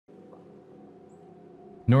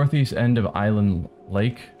Northeast end of Island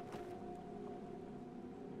Lake.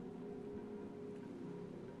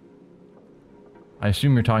 I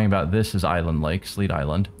assume you're talking about this is Island Lake, Sleet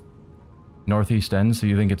Island. Northeast end, so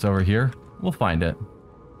you think it's over here? We'll find it.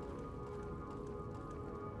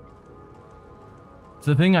 It's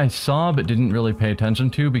the thing I saw but didn't really pay attention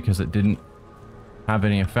to because it didn't have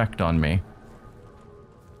any effect on me.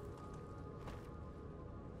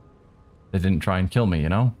 They didn't try and kill me, you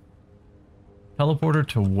know? Teleporter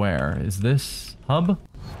to where? Is this hub?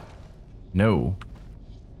 No.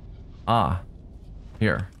 Ah.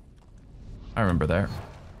 Here. I remember there.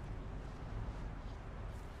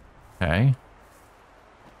 Okay.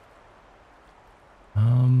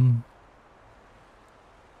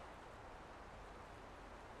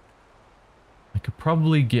 I could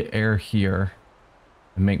probably get air here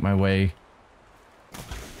and make my way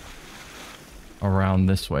around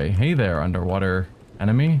this way. Hey there, underwater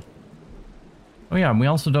enemy. Oh yeah, and we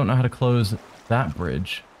also don't know how to close that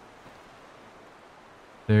bridge.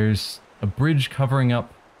 There's a bridge covering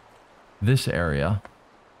up this area.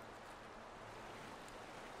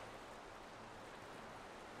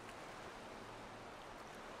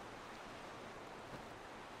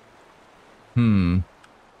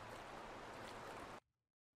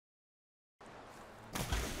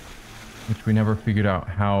 Which we never figured out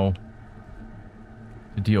how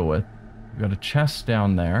to deal with. We've got a chest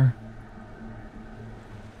down there.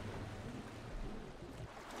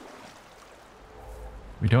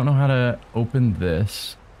 We don't know how to open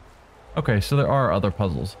this. Okay, so there are other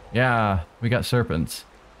puzzles. Yeah, we got serpents.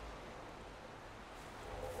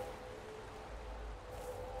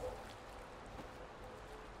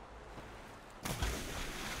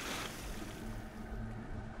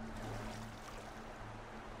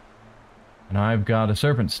 And I've got a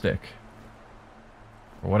serpent stick.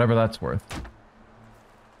 Or whatever that's worth.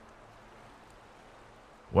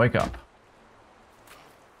 Wake up.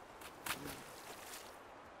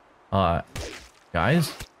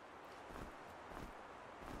 Guys?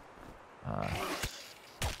 I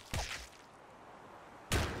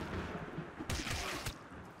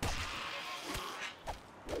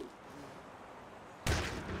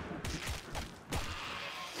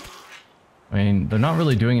mean, they're not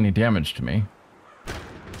really doing any damage to me.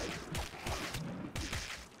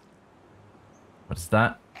 What's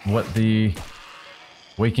that? What the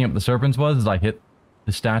waking up the serpents was? Is I hit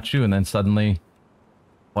the statue and then suddenly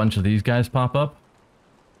a bunch of these guys pop up?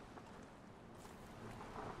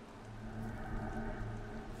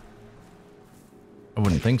 I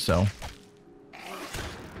wouldn't think so.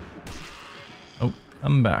 Oh,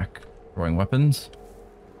 come back. Throwing weapons.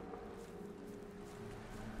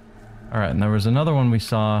 Alright, and there was another one we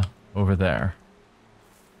saw over there.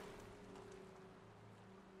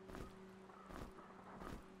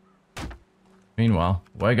 Meanwhile,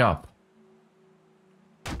 wake up.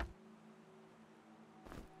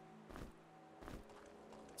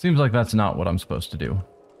 Seems like that's not what I'm supposed to do.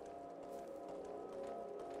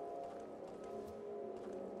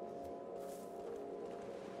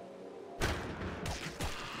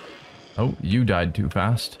 Oh, you died too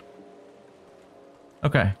fast.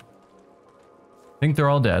 Okay. I think they're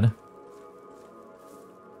all dead.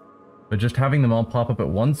 But just having them all pop up at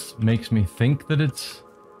once makes me think that it's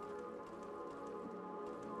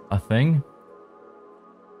a thing.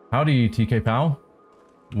 Howdy, TK Pow.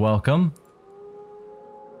 Welcome.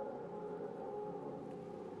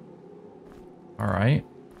 Alright.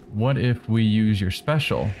 What if we use your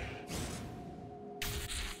special?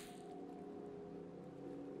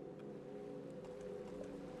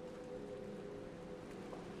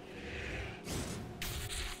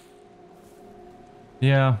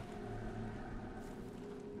 Yeah.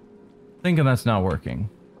 Thinking that's not working.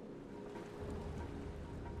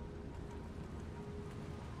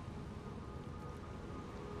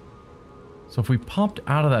 So if we popped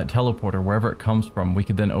out of that teleporter, wherever it comes from, we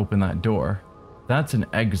could then open that door. That's an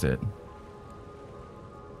exit.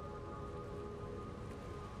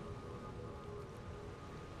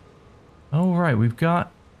 Oh, right. We've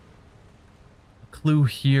got a clue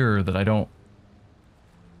here that I don't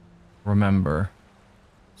remember.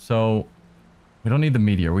 So, we don't need the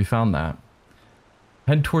meteor. We found that.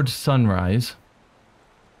 Head towards sunrise.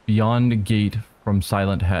 Beyond the gate from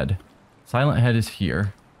Silent Head. Silent Head is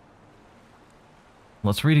here.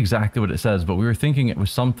 Let's read exactly what it says, but we were thinking it was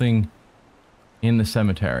something in the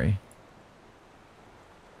cemetery.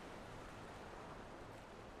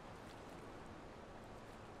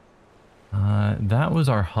 That was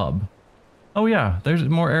our hub. Oh yeah, there's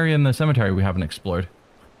more area in the cemetery we haven't explored.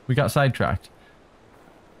 We got sidetracked.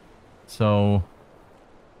 So...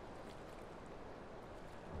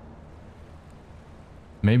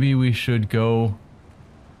 Maybe we should go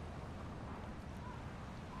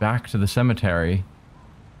back to the cemetery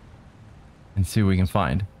and see what we can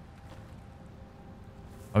find.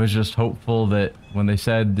 I was just hopeful that when they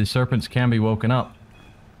said the serpents can be woken up,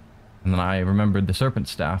 and then I remembered the serpent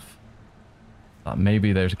staff, thought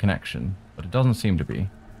maybe there's a connection, but it doesn't seem to be.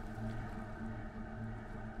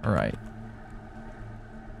 Alright.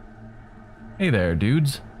 Hey there,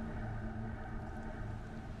 dudes.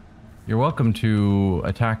 You're welcome to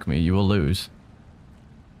attack me, you will lose.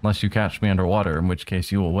 Unless you catch me underwater, in which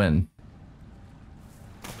case you will win.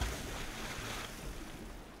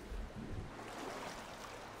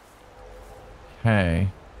 Okay.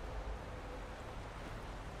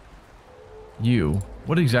 You.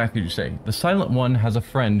 What exactly did you say? The Silent One has a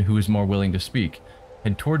friend who is more willing to speak.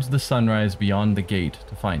 Head towards the sunrise beyond the gate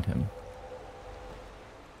to find him.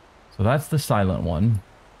 So that's the Silent One.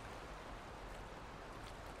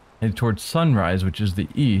 Head towards sunrise, which is the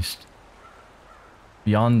east.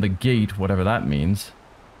 Beyond the gate, whatever that means.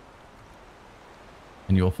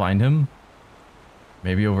 And you'll find him.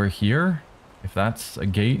 Maybe over here? If that's a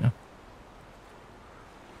gate?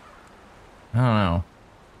 I don't know.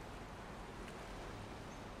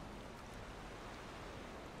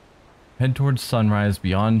 Head towards sunrise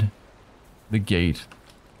beyond the gate.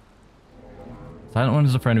 Silent One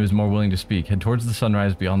is a friend who is more willing to speak. Head towards the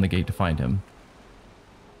sunrise beyond the gate to find him.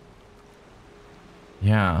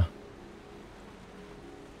 Yeah.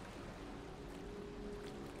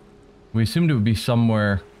 We assumed it would be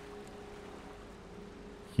somewhere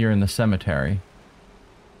here in the cemetery.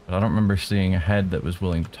 But I don't remember seeing a head that was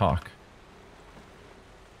willing to talk.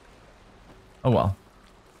 Oh well.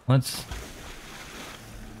 Let's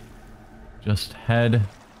just head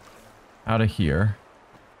out of here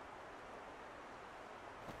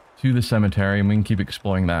to the cemetery and we can keep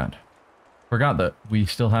exploring that. Forgot that we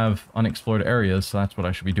still have unexplored areas, so that's what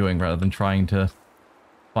I should be doing rather than trying to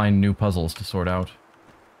find new puzzles to sort out.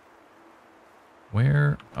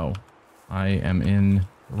 Where? Oh, I am in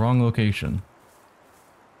the wrong location.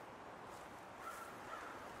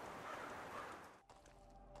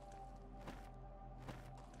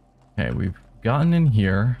 Okay, we've gotten in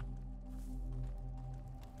here.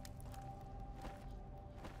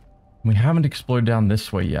 We haven't explored down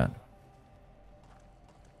this way yet.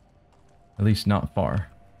 At least not far.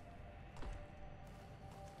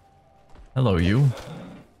 Hello, you.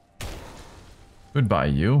 Goodbye,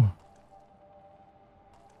 you.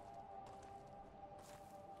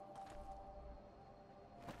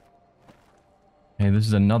 Okay, this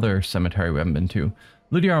is another cemetery we haven't been to.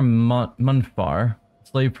 Ludiar Munfar,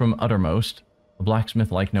 slave from Uttermost, a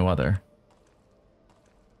blacksmith like no other.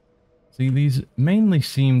 See, these mainly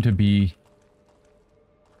seem to be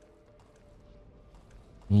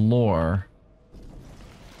lore.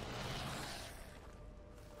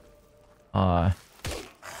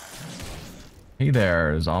 Hey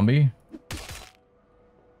there, zombie.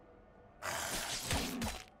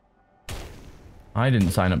 I didn't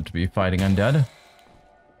sign up to be fighting undead.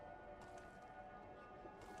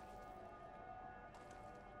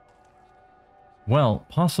 Well,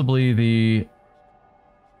 possibly the...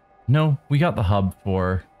 No, we got the hub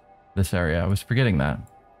for this area. I was forgetting that.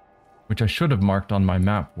 Which I should have marked on my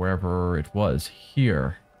map wherever it was.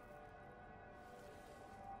 Here.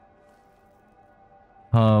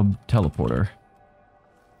 Hub, teleporter.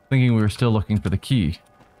 Thinking we were still looking for the key.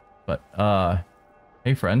 But,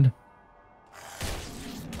 hey friend.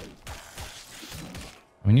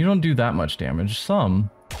 I mean, you don't do that much damage. Some.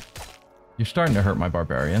 You're starting to hurt my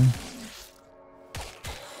barbarian.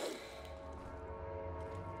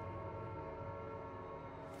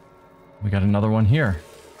 We got another one here.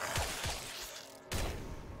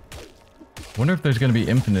 Wonder if there's going to be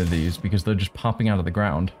infinite of these because they're just popping out of the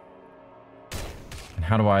ground. And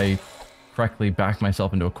how do I correctly back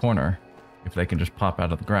myself into a corner if they can just pop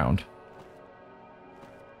out of the ground?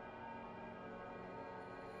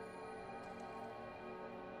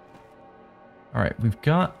 Alright, we've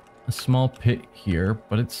got a small pit here,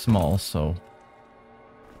 but it's small, so...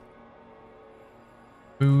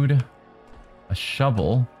 Food. A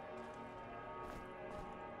shovel.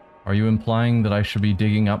 Are you implying that I should be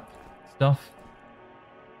digging up stuff?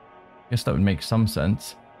 Guess that would make some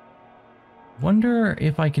sense. Wonder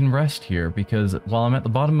if I can rest here, because while I'm at the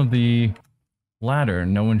bottom of the ladder,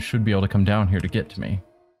 no one should be able to come down here to get to me.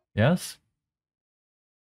 Yes?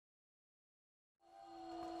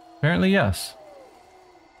 Apparently yes.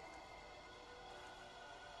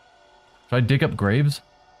 Should I dig up graves?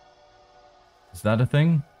 Is that a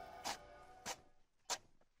thing?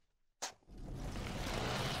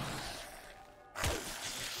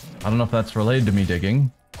 I don't know if that's related to me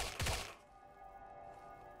digging.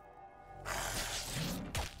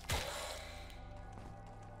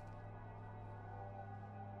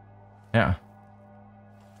 Yeah.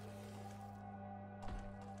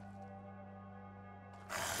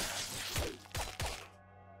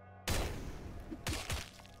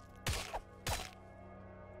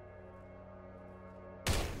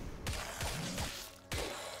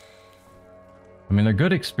 I mean, they're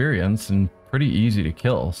good experience and pretty easy to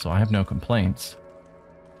kill, so I have no complaints.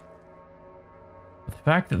 But the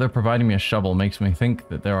fact that they're providing me a shovel makes me think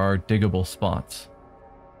that there are diggable spots.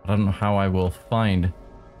 But I don't know how I will find,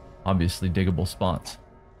 obviously, diggable spots.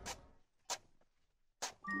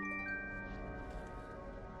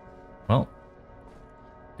 Well,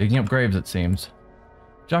 digging up graves, it seems.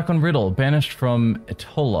 Jacqueline Riddle, banished from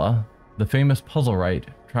Etola, the famous puzzle wright,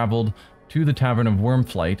 traveled to the Tavern of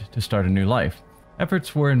Wormflight to start a new life.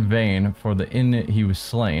 Efforts were in vain, for the inn he was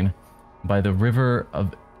slain by the river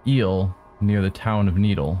of Eel near the town of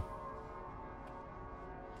Needle.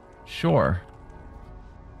 Sure.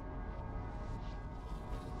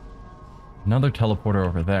 Another teleporter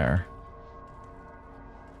over there.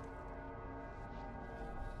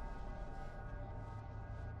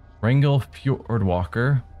 Rangel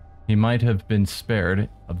Fjordwalker. He might have been spared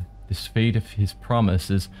of this fate if his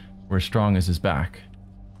promises were as strong as his back.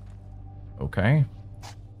 Okay.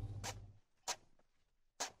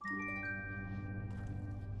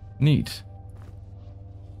 Neat.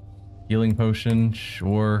 Healing potion,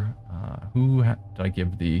 sure. Who did I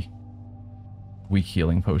give the weak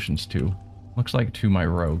healing potions to? Looks like to my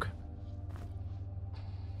rogue.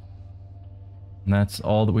 And that's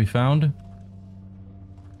all that we found.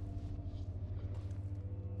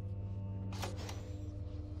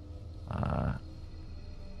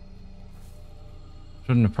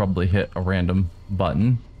 Shouldn't have probably hit a random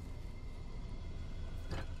button.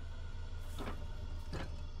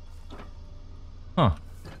 Huh.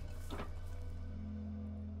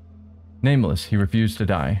 Nameless, he refused to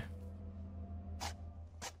die.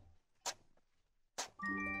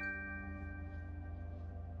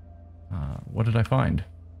 What did I find?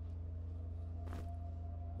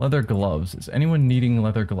 Leather gloves. Is anyone needing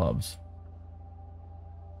leather gloves?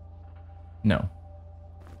 No.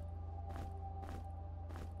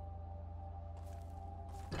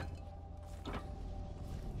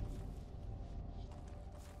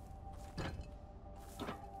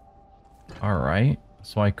 Alright,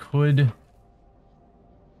 so I could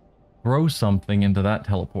throw something into that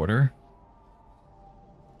teleporter.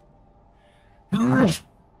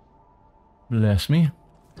 Bless me.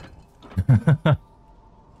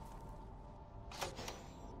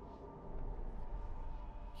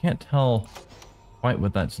 Can't tell quite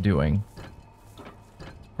what that's doing.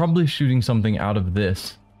 It's probably shooting something out of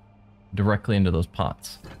this directly into those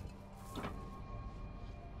pots.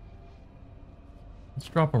 Let's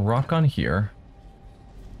drop a rock on here.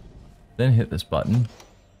 Then hit this button.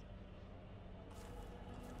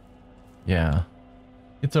 Yeah.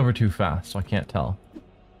 It's over too fast, so I can't tell.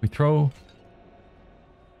 We throw...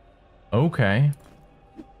 Okay.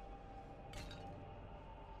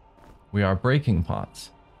 We are breaking pots.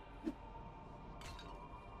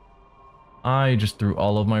 I just threw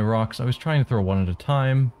all of my rocks. I was trying to throw one at a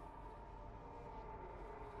time.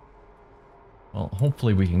 Well,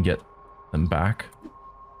 hopefully we can get them back.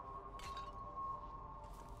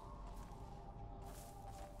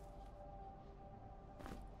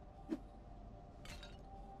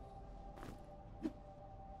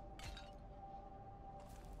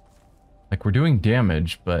 Like, we're doing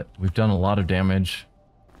damage, but we've done a lot of damage.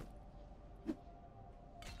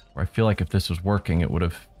 Where I feel like if this was working, it would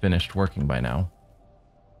have finished working by now.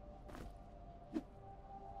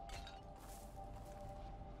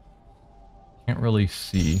 Can't really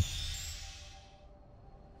see.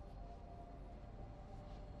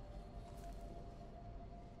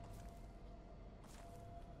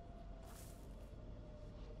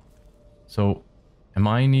 So, am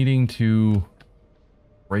I needing to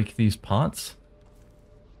break these pots?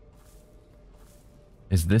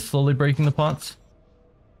 Is this slowly breaking the pots?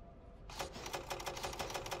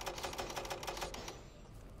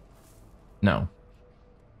 No.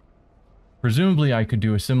 Presumably I could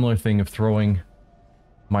do a similar thing of throwing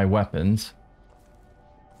my weapons.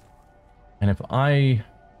 And if I...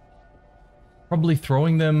 Probably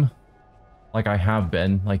throwing them like I have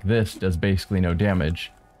been, like this, does basically no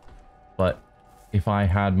damage. But if I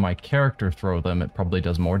had my character throw them, it probably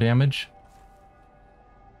does more damage.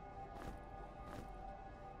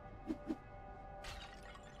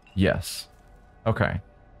 Yes. Okay.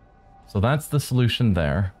 So that's the solution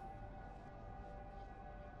there.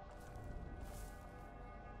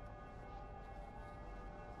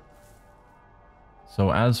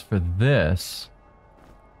 So as for this...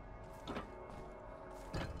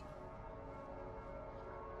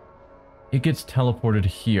 it gets teleported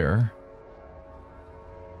here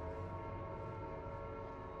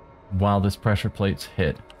while this pressure plate's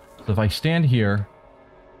hit. So if I stand here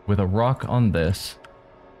with a rock on this,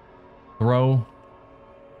 throw,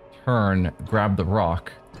 turn, grab the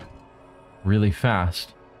rock really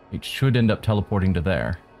fast, it should end up teleporting to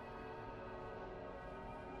there.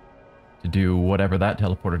 To do whatever that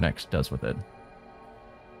teleporter next does with it.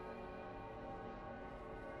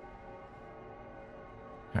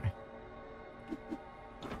 Okay.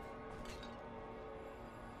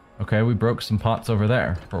 Okay, we broke some pots over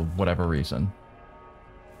there for whatever reason.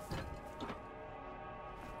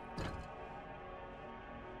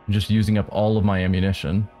 I'm just using up all of my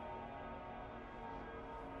ammunition.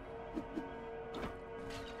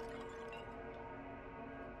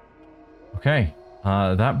 Okay,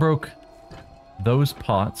 that broke those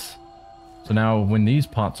pots. So now when these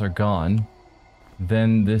pots are gone,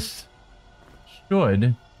 then this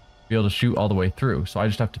should be able to shoot all the way through. So I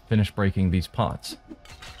just have to finish breaking these pots.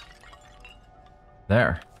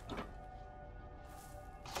 There.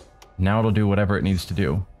 Now it'll do whatever it needs to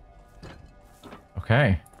do.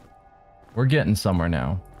 Okay. We're getting somewhere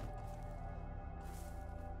now.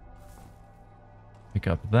 Pick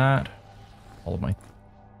up that. All of my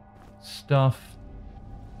stuff.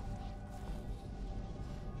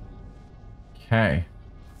 Okay.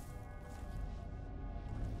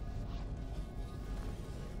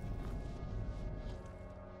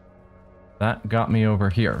 That got me over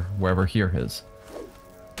here, wherever here is.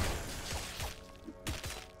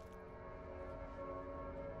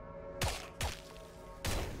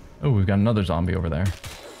 Oh, we've got another zombie over there.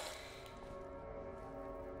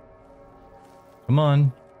 Come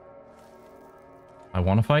on. I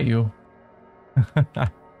want to fight you.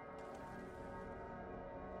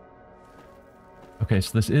 Okay,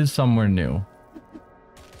 so this is somewhere new.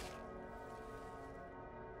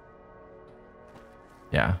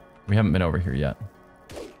 Yeah, we haven't been over here yet.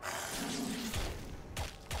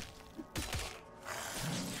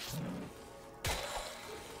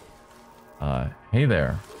 Hey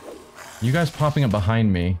there. You guys popping up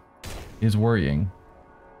behind me is worrying.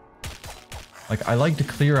 Like, I like to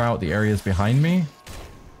clear out the areas behind me.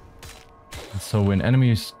 And so when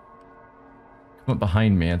enemies come up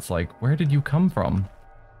behind me, it's like, where did you come from?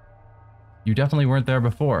 You definitely weren't there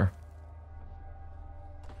before.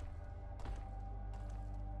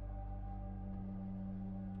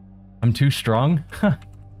 I'm too strong?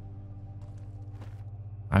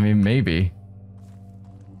 I mean, maybe.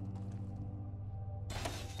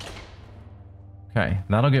 Okay,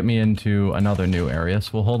 that'll get me into another new area,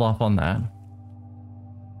 so we'll hold off on that.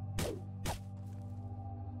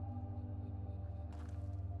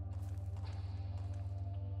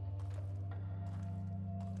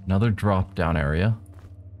 Another drop-down area.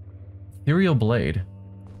 Ethereal Blade.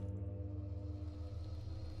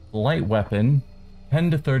 Light weapon,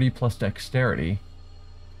 10 to 30 plus dexterity,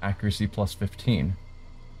 accuracy plus 15.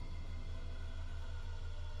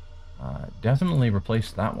 Definitely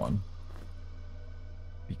replace that one.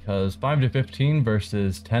 Because 5 to 15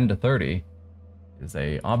 versus 10 to 30 is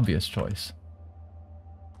a obvious choice.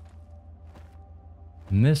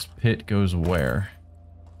 And this pit goes where?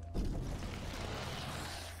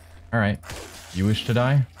 Alright, you wish to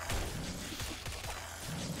die?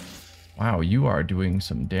 Wow, you are doing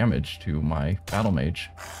some damage to my battle mage.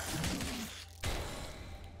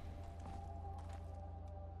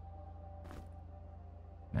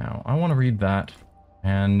 Now, I want to read that,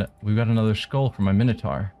 and we've got another skull for my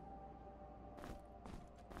minotaur.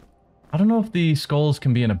 I don't know if the skulls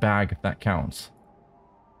can be in a bag, if that counts.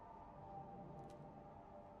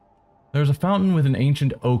 There's a fountain with an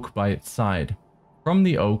ancient oak by its side. From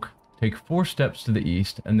the oak, take 4 steps to the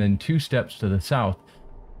east, and then 2 steps to the south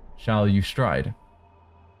shall you stride.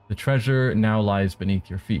 The treasure now lies beneath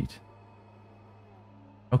your feet.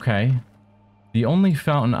 Okay. The only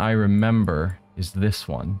fountain I remember is this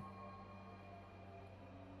one.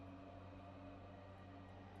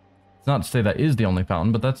 It's not to say that is the only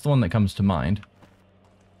fountain, but that's the one that comes to mind.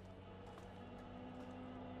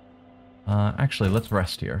 Actually, let's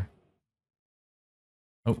rest here.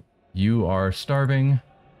 Oh, you are starving.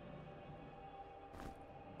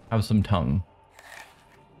 Have some tongue.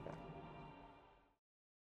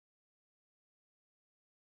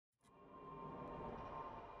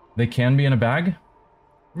 They can be in a bag?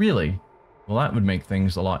 Really? Well, that would make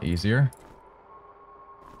things a lot easier.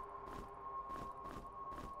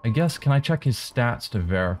 I guess, can I check his stats to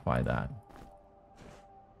verify that?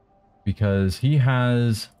 Because he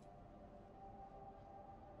has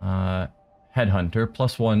Headhunter,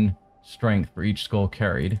 +1 strength for each skull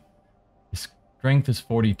carried. His strength is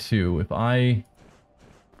 42. If I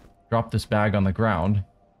drop this bag on the ground.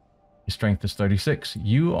 His strength is 36.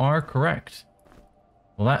 You are correct.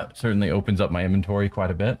 Well, that certainly opens up my inventory quite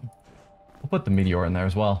a bit. We'll put the meteor in there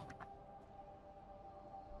as well.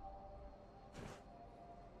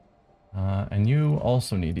 And you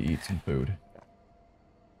also need to eat some food.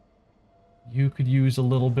 You could use a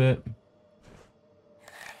little bit.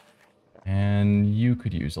 And you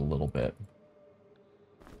could use a little bit.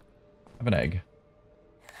 Have an egg.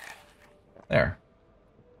 There.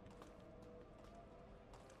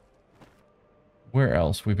 Where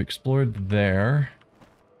else? We've explored there.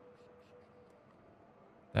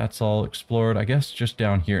 That's all explored. I guess just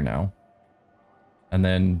down here now. And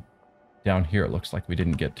then down here it looks like we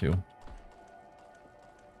didn't get to.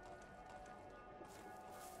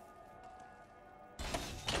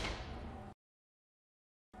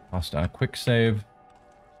 Toss down a quick save.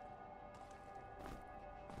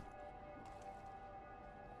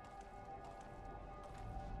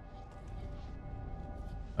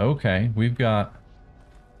 Okay, we've got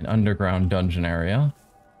an underground dungeon area.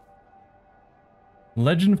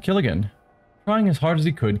 Legend of Killigan. Trying as hard as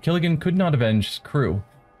he could, Killigan could not avenge his crew.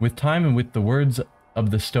 With time and with the words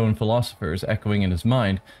of the stone philosophers echoing in his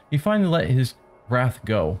mind, he finally let his wrath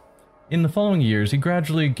go. In the following years, he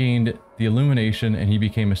gradually gained the illumination and he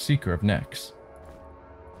became a seeker of Nex.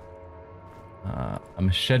 A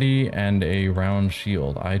machete and a round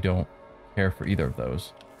shield. I don't care for either of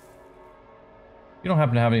those. You don't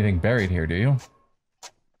happen to have anything buried here, do you?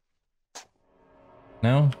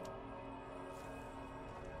 No?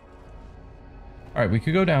 Alright, we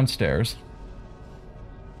could go downstairs.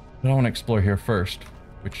 But I want to explore here first,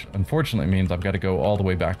 which unfortunately means I've got to go all the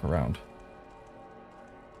way back around.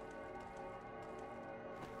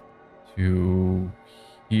 To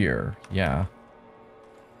here, yeah.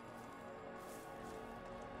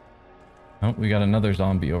 Oh, we got another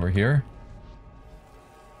zombie over here.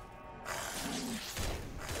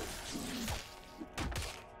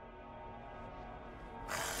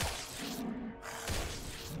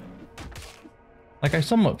 Like, I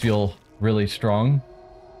somewhat feel really strong,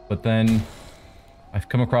 but then I've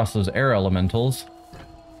come across those air elementals,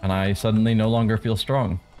 and I suddenly no longer feel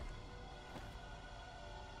strong.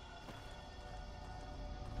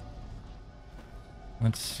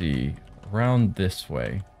 Let's see, around this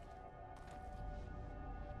way.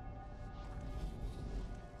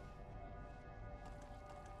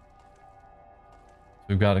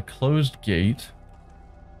 We've got a closed gate.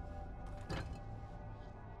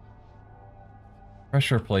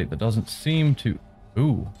 Pressure plate that doesn't seem to...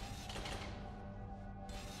 Ooh.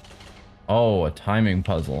 Oh, a timing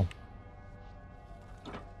puzzle.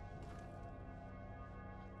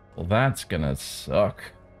 Well, that's gonna suck.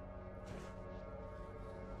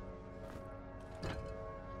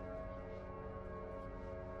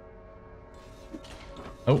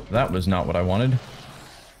 Oh, that was not what I wanted.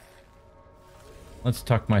 Let's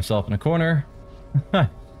tuck myself in a corner. Alright,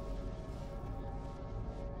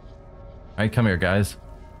 come here, guys.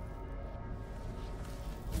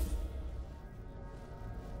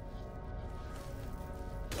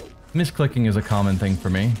 Misclicking is a common thing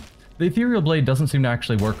for me. The ethereal blade doesn't seem to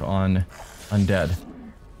actually work on undead.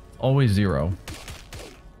 Always 0.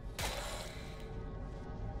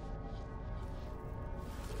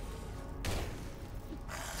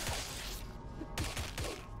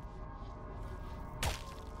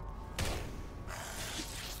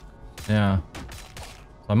 Yeah.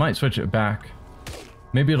 So I might switch it back.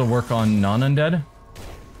 Maybe it'll work on non-undead.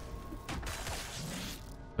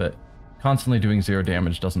 But constantly doing 0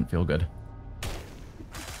 damage doesn't feel good.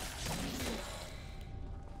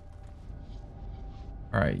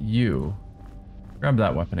 Alright, you. Grab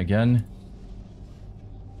that weapon again.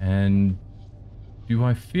 And do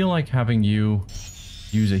I feel like having you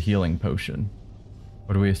use a healing potion?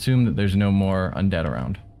 Or do we assume that there's no more undead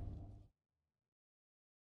around?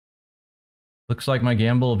 Looks like my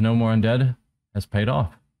gamble of no more undead has paid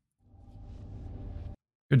off.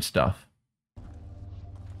 Good stuff.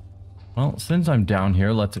 Well, since I'm down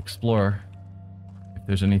here, let's explore if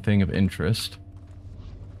there's anything of interest.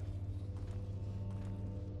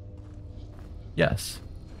 Yes.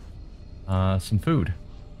 Some food.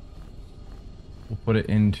 We'll put it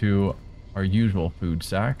into our usual food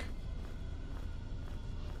sack.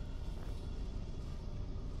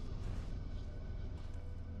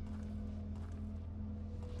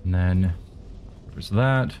 And then there's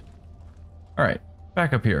that. Alright,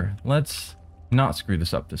 back up here. Let's not screw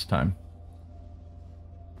this up this time.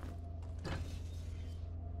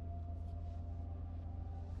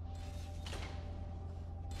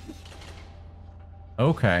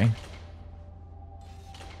 Okay.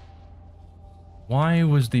 Why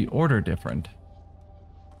was the order different?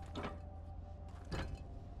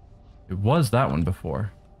 It was that one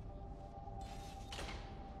before.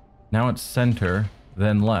 Now it's center,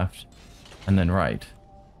 then left, and then right.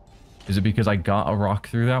 Is it because I got a rock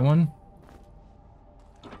through that one?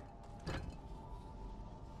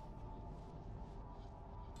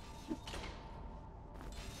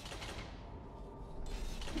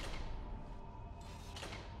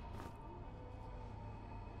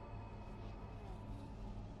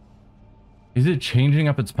 Is it changing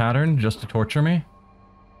up its pattern just to torture me?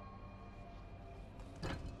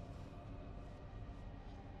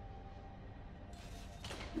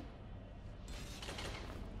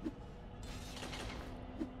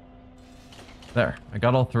 There, I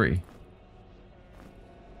got all three.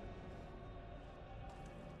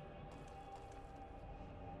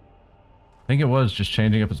 I think it was just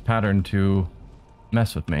changing up its pattern to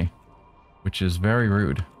mess with me, which is very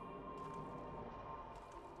rude.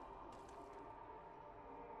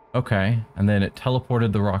 Okay, and then it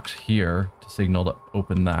teleported the rocks here to signal to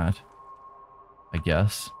open that, I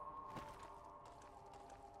guess.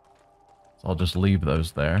 So I'll just leave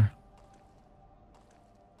those there.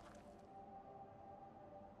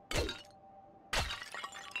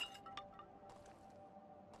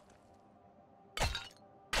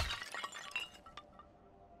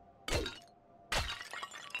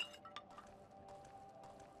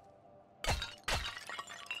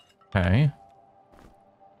 Okay.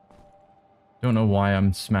 Don't know why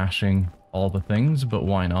I'm smashing all the things, but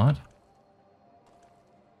why not?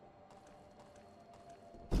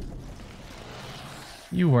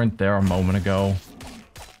 You weren't there a moment ago.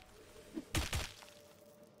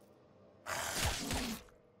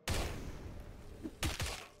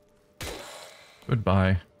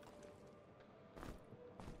 Goodbye.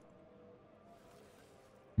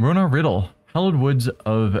 Rona Riddle. Hallowed woods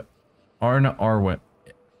of Arn Arwen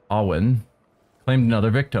claimed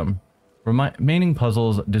another victim. Remaining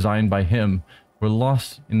puzzles designed by him were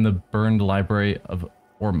lost in the burned library of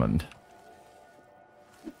Ormond.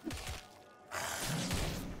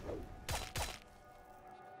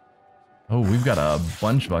 Oh, we've got a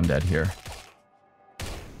bunch of undead here.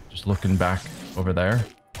 Just looking back over there.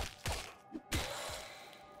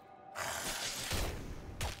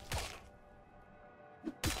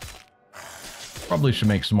 Probably should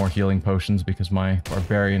make some more healing potions because my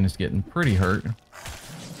barbarian is getting pretty hurt.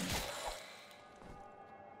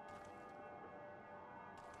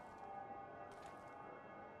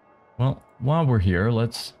 Well, while we're here,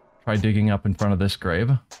 let's try digging up in front of this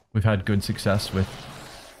grave. We've had good success with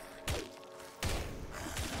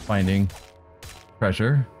finding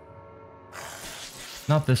treasure.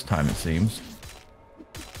 Not this time, it seems.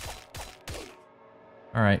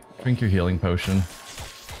 Alright, drink your healing potion.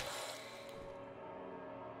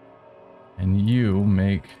 And you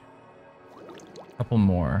make a couple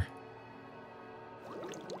more.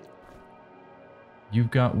 You've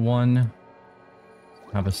got one.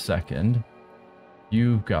 Have a second.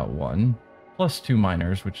 You've got one. Plus 2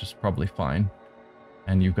 miners, which is probably fine.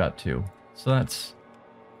 And you've got 2. So that's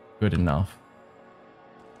good enough.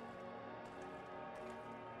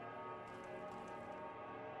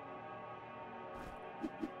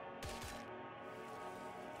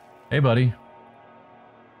 Hey, buddy.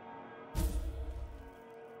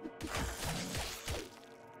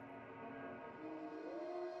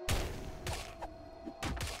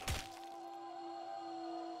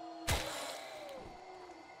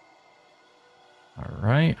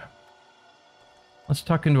 Alright. Let's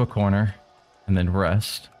tuck into a corner and then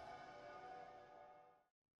rest.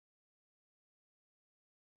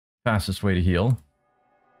 Fastest way to heal.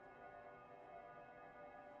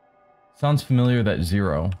 Sounds familiar, that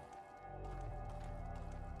 0.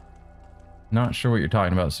 Not sure what you're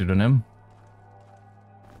talking about, pseudonym.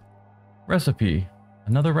 Recipe.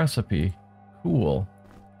 Another recipe. Cool.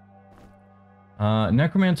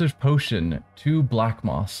 Necromancer's Potion. 2 black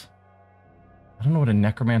moss. I don't know what a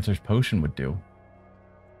Necromancer's Potion would do.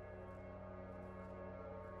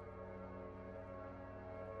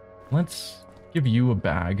 Let's give you a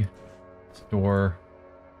bag. Store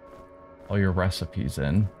all your recipes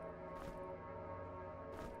in.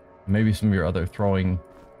 Maybe some of your other throwing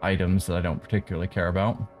items that I don't particularly care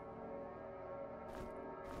about.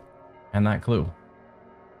 And that clue.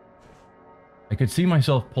 I could see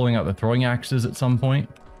myself pulling out the throwing axes at some point.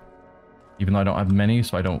 Even though I don't have many,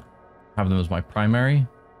 so I don't have them as my primary.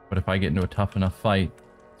 But if I get into a tough enough fight,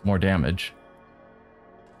 it's more damage.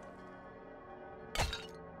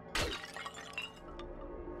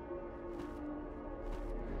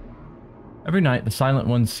 Every night, the Silent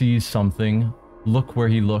One sees something. Look where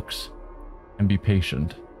he looks, and be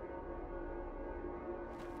patient.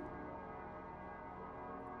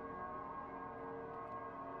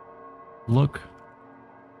 look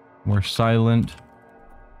where silent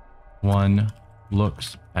one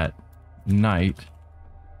looks at night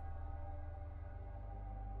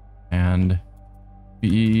and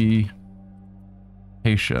be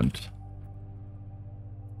patient.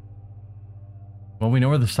 Well, we know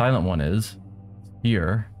where the silent one is.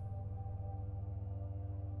 Here.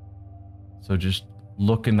 So just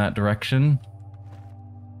look in that direction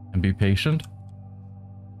and be patient.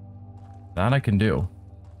 That I can do.